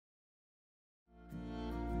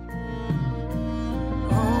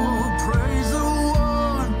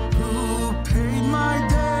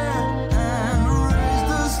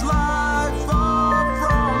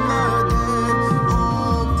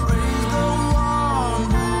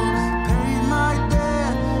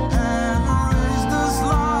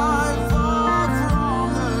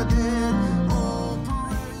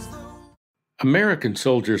American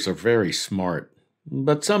soldiers are very smart,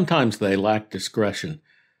 but sometimes they lack discretion,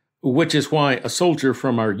 which is why a soldier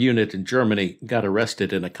from our unit in Germany got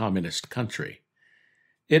arrested in a communist country.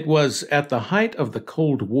 It was at the height of the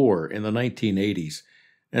Cold War in the 1980s,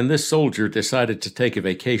 and this soldier decided to take a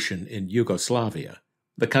vacation in Yugoslavia,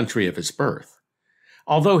 the country of his birth.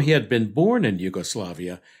 Although he had been born in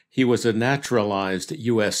Yugoslavia, he was a naturalized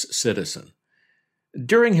U.S. citizen.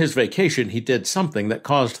 During his vacation, he did something that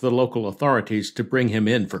caused the local authorities to bring him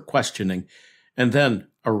in for questioning and then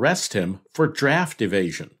arrest him for draft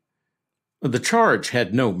evasion. The charge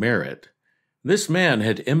had no merit. This man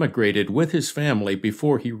had immigrated with his family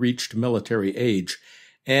before he reached military age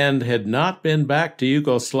and had not been back to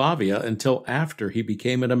Yugoslavia until after he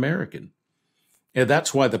became an American. And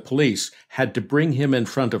that's why the police had to bring him in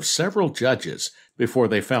front of several judges before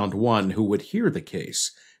they found one who would hear the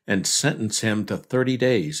case and sentence him to 30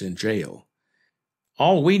 days in jail.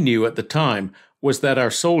 All we knew at the time was that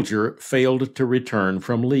our soldier failed to return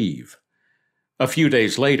from leave. A few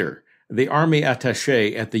days later, the Army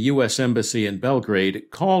attaché at the U.S. Embassy in Belgrade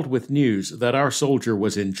called with news that our soldier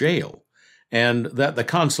was in jail and that the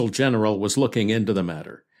consul general was looking into the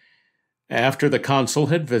matter. After the consul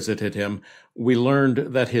had visited him, we learned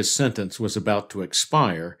that his sentence was about to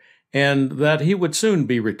expire and that he would soon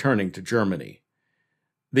be returning to Germany.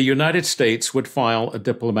 The United States would file a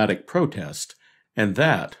diplomatic protest, and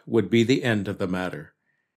that would be the end of the matter.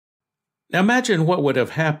 Now imagine what would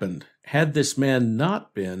have happened had this man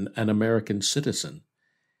not been an American citizen.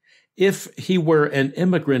 If he were an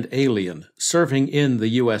immigrant alien serving in the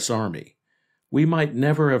U.S. Army, we might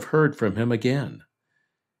never have heard from him again.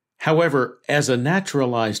 However, as a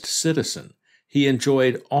naturalized citizen, he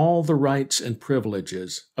enjoyed all the rights and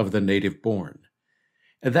privileges of the native-born.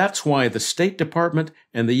 And that's why the State Department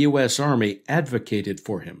and the U.S. Army advocated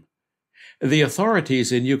for him. The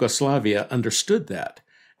authorities in Yugoslavia understood that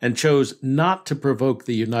and chose not to provoke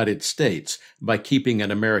the United States by keeping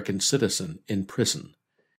an American citizen in prison.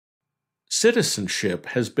 Citizenship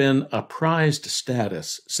has been a prized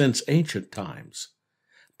status since ancient times.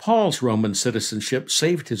 Paul's Roman citizenship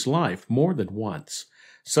saved his life more than once,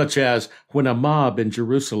 such as when a mob in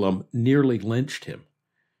Jerusalem nearly lynched him.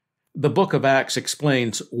 The book of Acts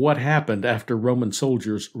explains what happened after Roman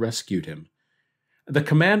soldiers rescued him. The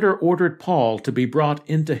commander ordered Paul to be brought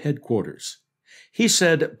into headquarters. He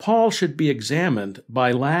said Paul should be examined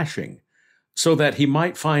by lashing so that he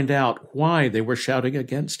might find out why they were shouting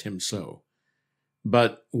against him so.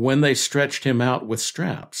 But when they stretched him out with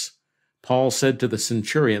straps, Paul said to the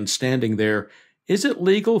centurion standing there, "Is it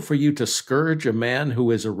legal for you to scourge a man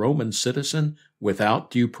who is a Roman citizen without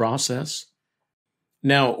due process?"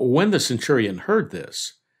 Now, when the centurion heard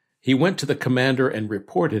this, he went to the commander and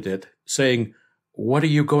reported it, saying, "What are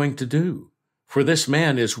you going to do? For this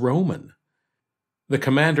man is Roman." The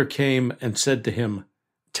commander came and said to him,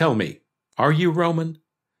 "Tell me, are you Roman?"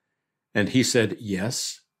 And he said,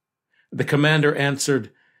 "Yes." The commander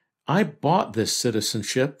answered, "I bought this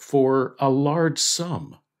citizenship for a large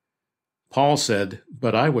sum." Paul said,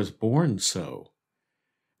 "But I was born so."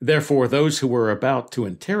 Therefore those who were about to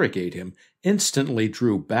interrogate him instantly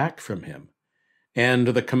drew back from him. And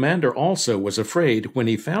the commander also was afraid when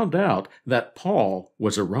he found out that Paul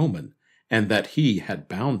was a Roman and that he had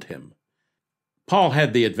bound him. Paul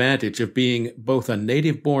had the advantage of being both a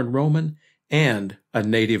native-born Roman and a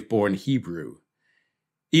native-born Hebrew.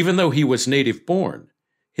 Even though he was native-born,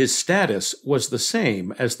 his status was the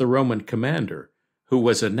same as the Roman commander, who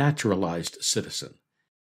was a naturalized citizen.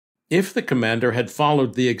 If the commander had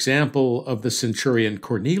followed the example of the centurion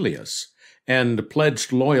Cornelius and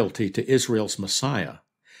pledged loyalty to Israel's Messiah,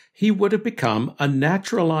 he would have become a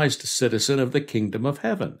naturalized citizen of the kingdom of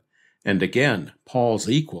heaven, and again Paul's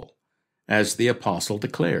equal, as the apostle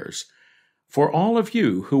declares, "For all of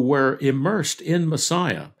you who were immersed in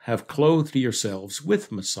Messiah have clothed yourselves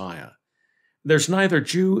with Messiah. There's neither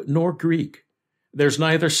Jew nor Greek. There's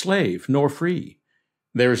neither slave nor free.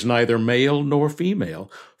 There's neither male nor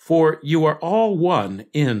female, for you are all one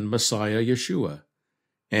in Messiah Yeshua.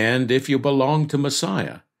 And if you belong to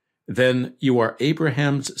Messiah, then you are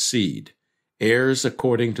Abraham's seed, heirs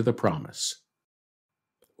according to the promise."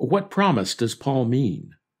 What promise does Paul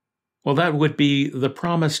mean? Well, that would be the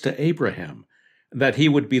promise to Abraham, that he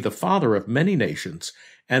would be the father of many nations,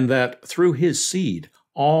 and that through his seed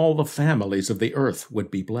all the families of the earth would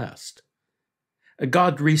be blessed.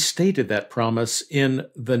 God restated that promise in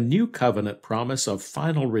the new covenant promise of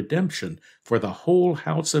final redemption for the whole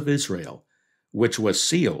house of Israel, which was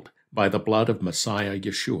sealed by the blood of Messiah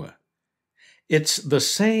Yeshua. It's the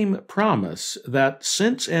same promise that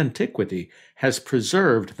since antiquity has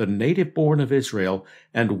preserved the native-born of Israel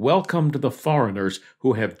and welcomed the foreigners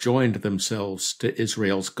who have joined themselves to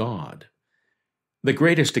Israel's God. The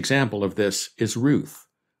greatest example of this is Ruth,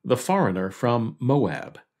 the foreigner from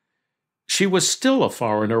Moab. She was still a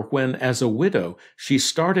foreigner when, as a widow, she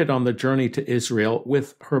started on the journey to Israel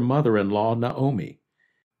with her mother-in-law Naomi.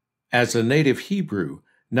 As a native Hebrew,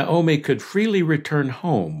 Naomi could freely return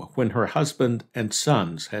home when her husband and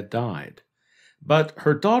sons had died, but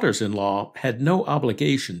her daughters-in-law had no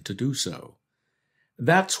obligation to do so.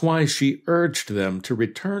 That's why she urged them to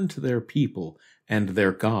return to their people and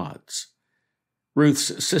their gods.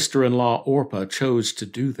 Ruth's sister-in-law Orpah chose to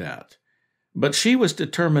do that, but she was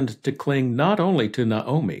determined to cling not only to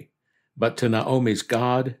Naomi, but to Naomi's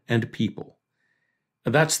God and people.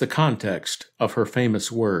 That's the context of her famous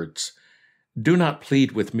words, "Do not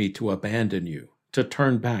plead with me to abandon you, to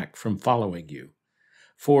turn back from following you.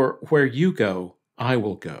 For where you go, I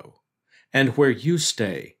will go, and where you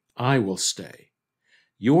stay, I will stay.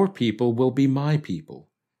 Your people will be my people,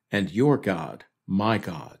 and your God, my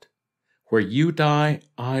God. Where you die,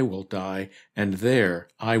 I will die, and there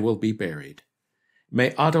I will be buried.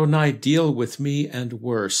 May Adonai deal with me and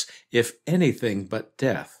worse, if anything but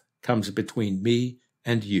death comes between me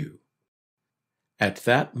and you." At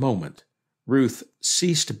that moment, Ruth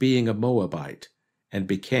ceased being a Moabite and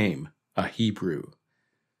became a Hebrew.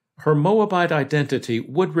 Her Moabite identity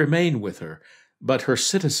would remain with her, but her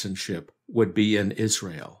citizenship would be in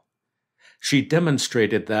Israel. She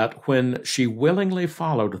demonstrated that when she willingly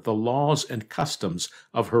followed the laws and customs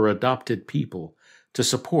of her adopted people to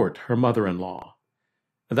support her mother-in-law.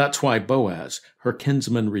 That's why Boaz, her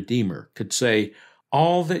kinsman redeemer, could say,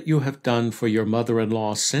 "All that you have done for your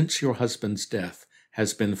mother-in-law since your husband's death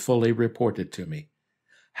has been fully reported to me.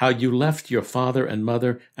 How you left your father and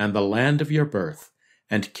mother and the land of your birth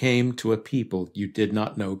and came to a people you did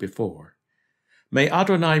not know before. May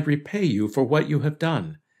Adonai repay you for what you have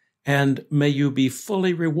done, and may you be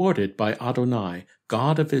fully rewarded by Adonai,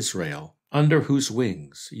 God of Israel, under whose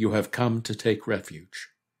wings you have come to take refuge."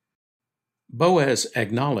 Boaz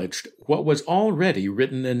acknowledged what was already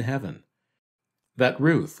written in heaven, that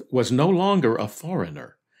Ruth was no longer a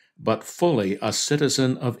foreigner, but fully a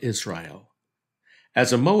citizen of Israel.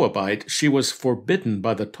 As a Moabite, she was forbidden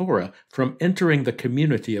by the Torah from entering the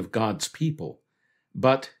community of God's people,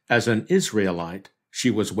 but as an Israelite,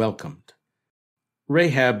 she was welcomed.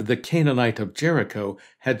 Rahab the Canaanite of Jericho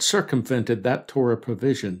had circumvented that Torah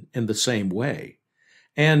provision in the same way,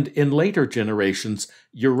 and in later generations,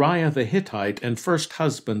 Uriah the Hittite and first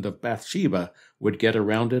husband of Bathsheba would get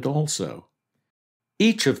around it also.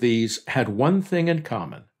 Each of these had one thing in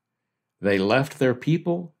common. They left their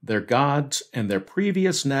people, their gods, and their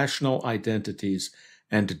previous national identities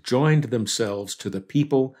and joined themselves to the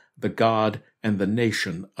people, the God, and the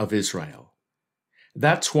nation of Israel.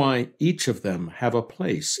 That's why each of them have a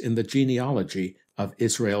place in the genealogy of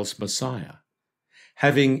Israel's Messiah.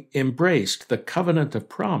 Having embraced the covenant of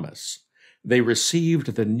promise, they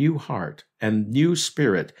received the new heart and new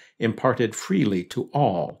spirit imparted freely to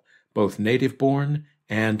all, both native-born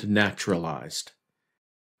and naturalized.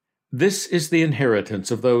 This is the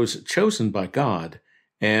inheritance of those chosen by God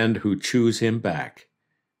and who choose Him back.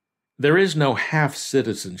 There is no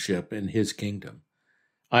half-citizenship in His kingdom.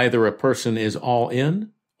 Either a person is all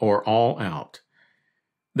in or all out.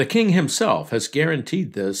 The King Himself has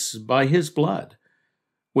guaranteed this by His blood,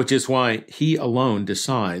 which is why He alone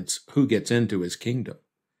decides who gets into His kingdom.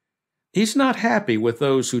 He's not happy with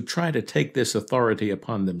those who try to take this authority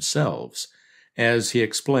upon themselves, as He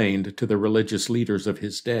explained to the religious leaders of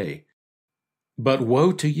His day. "But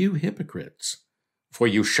woe to you, hypocrites! For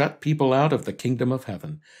you shut people out of the kingdom of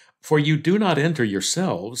heaven. For you do not enter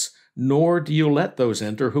yourselves, nor do you let those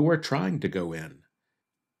enter who are trying to go in."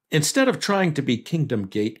 Instead of trying to be kingdom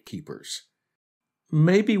gatekeepers,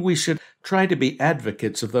 maybe we should try to be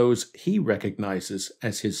advocates of those He recognizes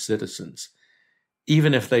as His citizens,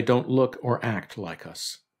 even if they don't look or act like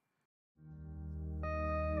us.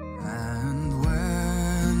 And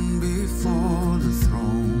when before the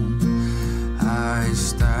throne I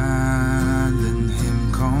stand in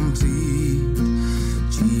Him complete,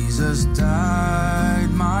 Jesus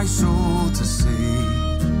died my soul to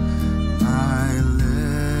save, my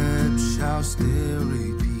lips shall still